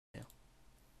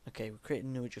Okay, we create a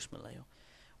new adjustment layer.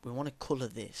 We want to colour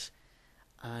this,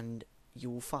 and you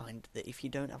will find that if you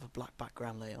don't have a black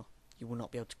background layer, you will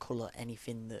not be able to colour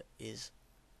anything that is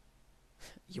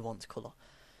you want to colour.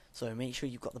 So make sure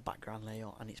you've got the background layer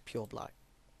and it's pure black.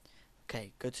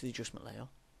 Okay, go to the adjustment layer,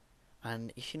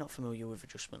 and if you're not familiar with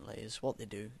adjustment layers, what they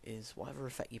do is whatever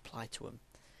effect you apply to them,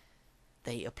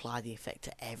 they apply the effect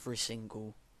to every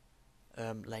single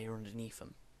layer underneath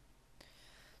them.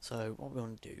 So what we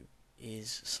want to do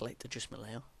is select adjustment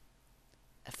layer,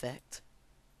 effect,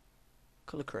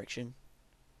 color correction,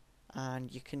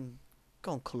 and you can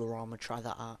go on Colorama, try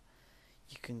that out.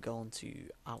 You can go on to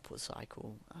output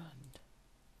cycle and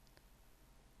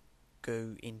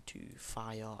go into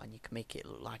fire, and you can make it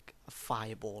look like a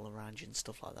fireball around you and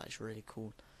stuff like that. It's really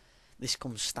cool. This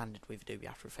comes standard with Adobe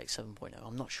After Effects 7.0.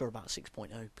 I'm not sure about 6.0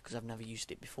 because I've never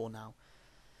used it before now.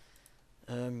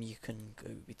 You can go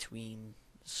between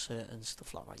certain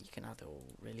stuff like that. You can add all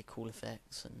really cool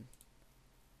effects and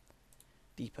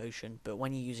deep ocean, but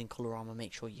when you're using Colorama,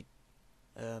 make sure you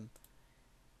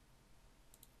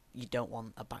don't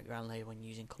want a background layer when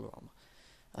using Colorama.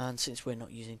 And since we're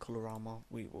not using Colorama,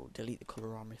 we will delete the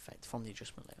Colorama effect from the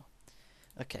adjustment layer.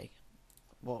 Okay,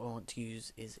 what I want to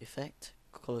use is effect,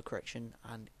 color correction,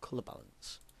 and color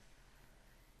balance.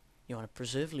 You want to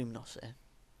preserve luminosity,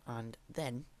 and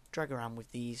then drag around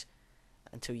with these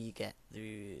until you get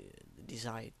the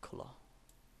desired color.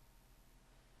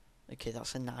 Okay,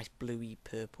 that's a nice bluey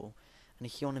purple, and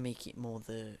if you want to make it more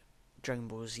the Dragon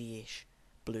Ball Z-ish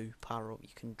blue power up, you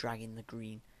can drag in the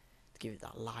green to give it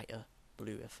that lighter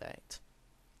blue effect,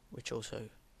 which also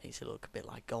makes it look a bit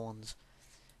like Gohan's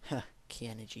key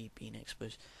energy being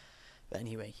exposed. But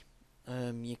anyway,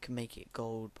 you can make it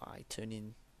gold by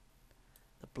turning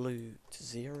the blue to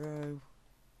 0.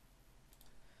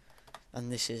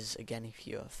 And this is, again, if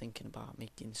you're thinking about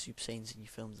making Super Saiyans in your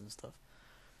films and stuff,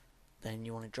 then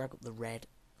you want to drag up the red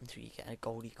until you get a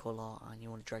goldy colour, and you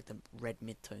want to drag the red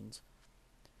midtones.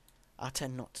 I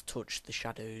tend not to touch the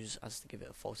shadows as to give it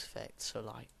a false effect, so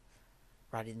like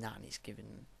riding that and it's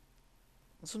given,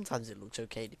 sometimes it looks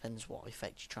okay, it depends what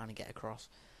effect you're trying to get across.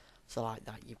 So like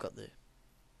that, you've got the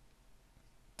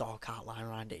dark outline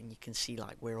around it, and you can see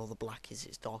like where all the black is,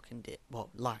 it's darkened it, well,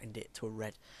 lightened it to a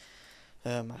red.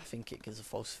 I think it gives a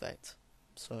false effect.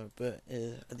 So, but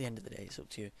at the end of the day, it's up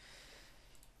to you.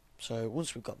 So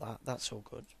once we've got that, that's all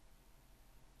good.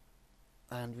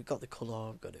 And we've got the colour,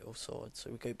 we've got it all sorted.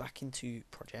 So we go back into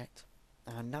project,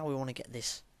 and now we want to get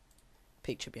this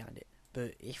picture behind it.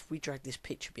 But if we drag this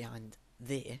picture behind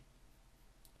there,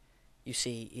 you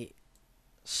see it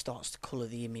starts to colour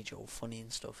the image all funny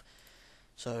and stuff.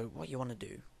 So what you want to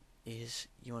do is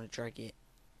you want to drag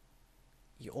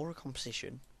your aura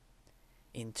composition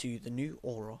into the new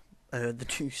aura,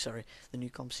 the new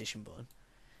composition button,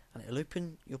 and it'll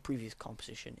open your previous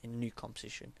composition in a new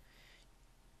composition,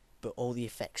 but all the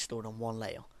effects stored on one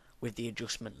layer with the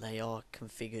adjustment layer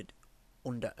configured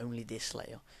under only this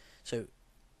layer. So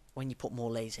when you put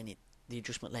more layers in it, the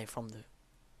adjustment layer from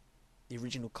the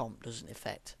original comp doesn't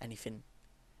affect anything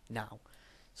now,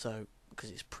 so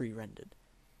because it's pre-rendered.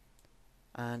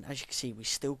 And as you can see, we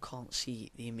still can't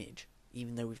see the image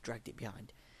even though we've dragged it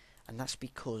behind, and that's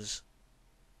because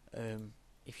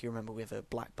if you remember, we have a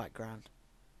black background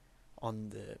on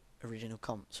the original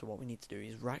comp. So what we need to do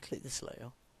is right click this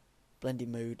layer,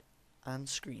 blending mode, and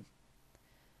screen.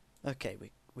 Okay,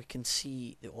 we can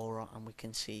see the aura and we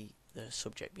can see the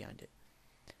subject behind it.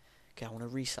 Okay, I want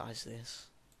to resize this,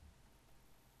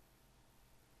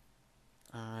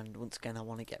 and once again I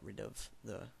want to get rid of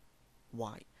the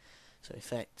white. So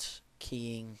effects,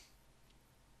 keying,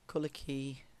 color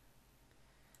key,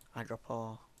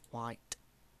 eyedropper, white,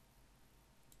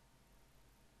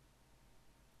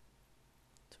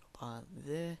 so about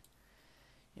there.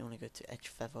 You want to go to edge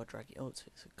feather, drag it up so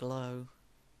it's a glow,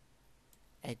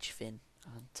 edge thin,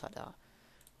 and ta-da.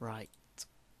 Right,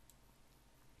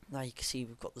 now you can see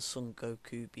we've got the Son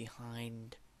Goku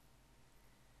behind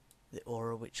the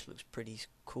aura, which looks pretty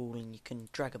cool, and you can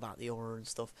drag about the aura and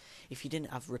stuff. If you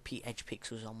didn't have repeat edge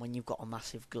pixels on, when you've got a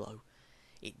massive glow,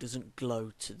 it doesn't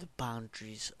glow to the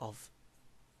boundaries of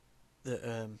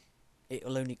the it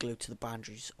will only glow to the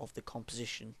boundaries of the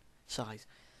composition size.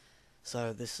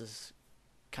 So this is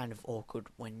kind of awkward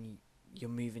when you're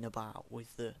moving about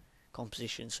with the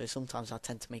composition, so sometimes I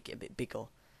tend to make it a bit bigger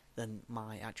than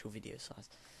my actual video size.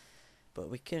 But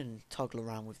we can toggle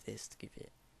around with this to give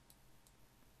it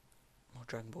more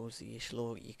Dragon Ball Z-ish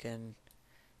look. You can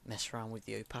mess around with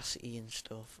the opacity and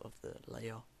stuff of the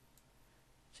layer,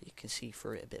 so you can see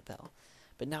through it a bit better.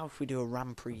 But now if we do a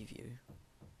RAM preview,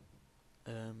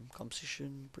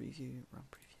 composition preview, RAM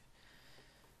preview,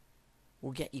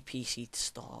 will get your PC to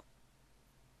start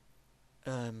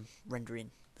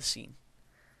rendering the scene.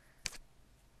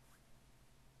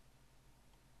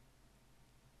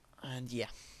 And yeah,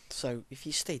 so if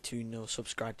you stay tuned or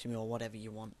subscribe to me or whatever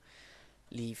you want,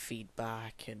 leave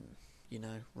feedback and, you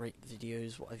know, rate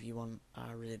videos, whatever you want.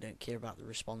 I really don't care about the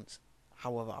response.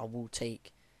 However, I will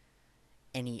take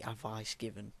any advice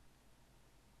given,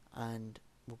 and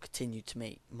will continue to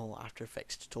make more After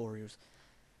Effects tutorials.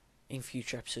 In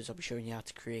future episodes, I'll be showing you how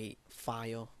to create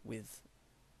fire with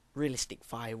realistic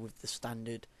fire with the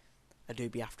standard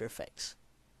Adobe After Effects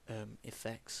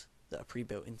effects that are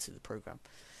pre-built into the program.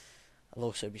 I'll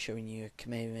also be showing you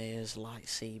Kamehamehas,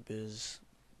 lightsabers,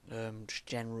 just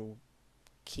general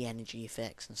key energy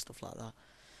effects and stuff like that.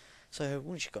 So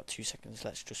once you've got 2 seconds,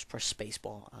 let's just press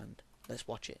spacebar and let's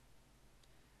watch it.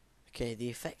 Okay, the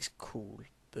effect's cool,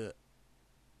 but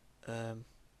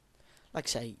like I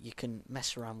say, you can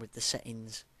mess around with the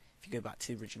settings. If you go back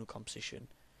to the original composition,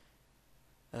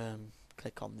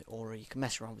 click on the aura, you can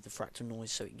mess around with the fractal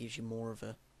noise so it gives you more of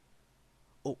a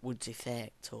upwards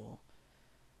effect or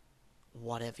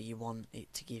whatever you want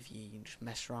it to give you. You can just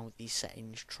mess around with these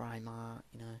settings, try them out,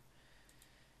 you know.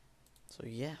 So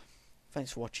yeah,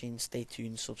 thanks for watching, stay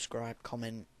tuned, subscribe,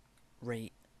 comment,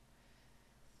 rate.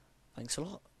 Thanks a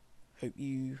lot. Hope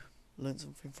you learned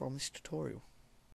something from this tutorial.